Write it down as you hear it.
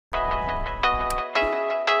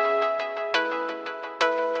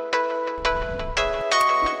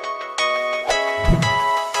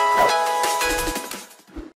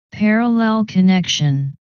Parallel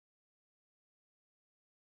connection.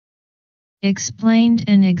 Explained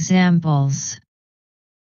in examples.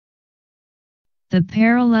 The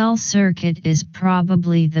parallel circuit is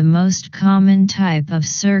probably the most common type of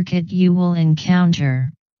circuit you will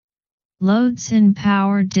encounter. Loads in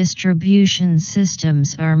power distribution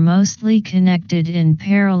systems are mostly connected in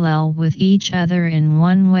parallel with each other in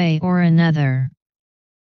one way or another.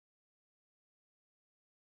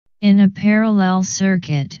 In a parallel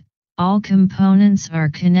circuit, all components are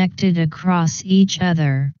connected across each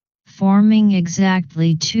other, forming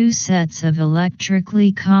exactly two sets of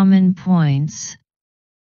electrically common points.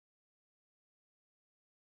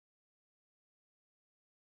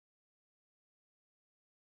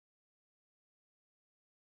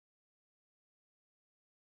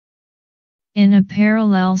 In a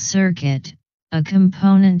parallel circuit, a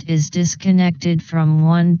component is disconnected from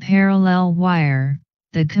one parallel wire.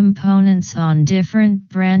 The components on different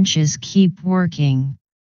branches keep working.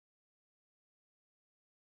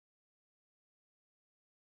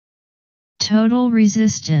 Total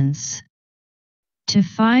resistance. To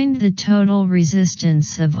find the total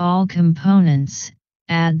resistance of all components,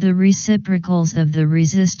 add the reciprocals of the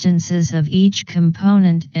resistances of each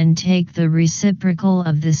component and take the reciprocal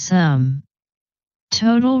of the sum.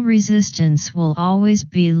 Total resistance will always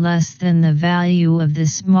be less than the value of the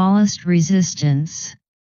smallest resistance.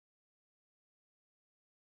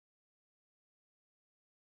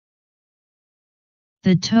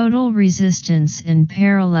 The total resistance in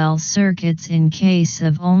parallel circuits in case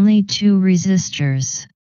of only two resistors.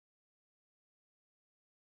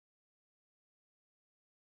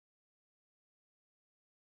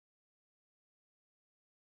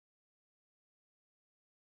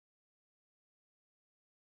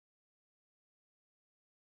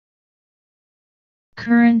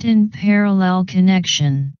 Current in parallel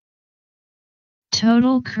connection.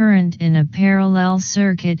 Total current in a parallel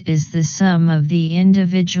circuit is the sum of the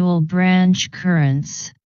individual branch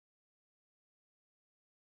currents.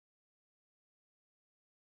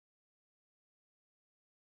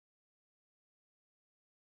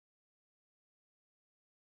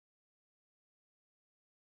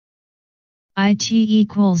 IT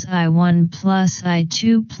equals I1 plus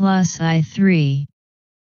I2 plus I3.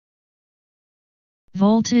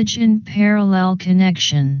 Voltage in parallel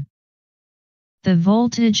connection. The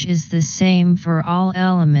voltage is the same for all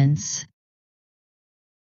elements.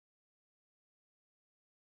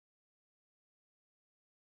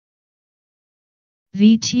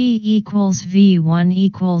 Vt equals V1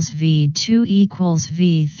 equals V2 equals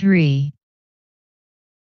V3.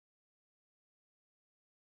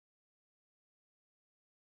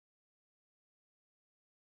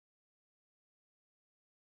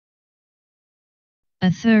 A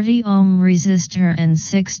 30 ohm resistor and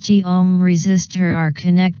 60 ohm resistor are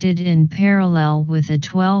connected in parallel with a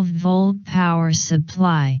 12 volt power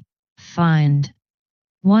supply. Find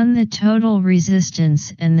 1. The total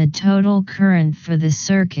resistance and the total current for the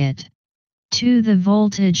circuit. 2. The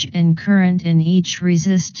voltage and current in each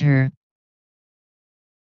resistor.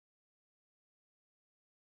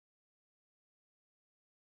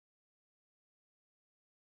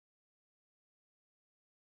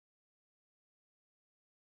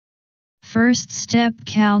 First step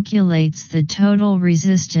calculates the total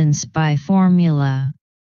resistance by formula.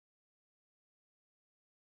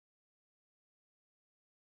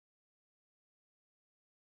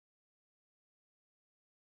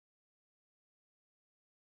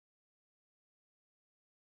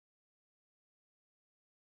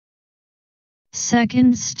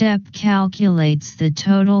 Second step calculates the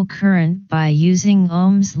total current by using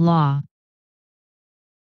Ohm's law.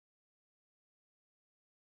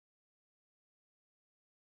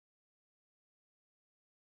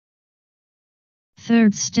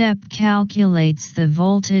 Third step calculates the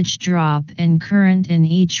voltage drop and current in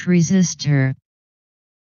each resistor.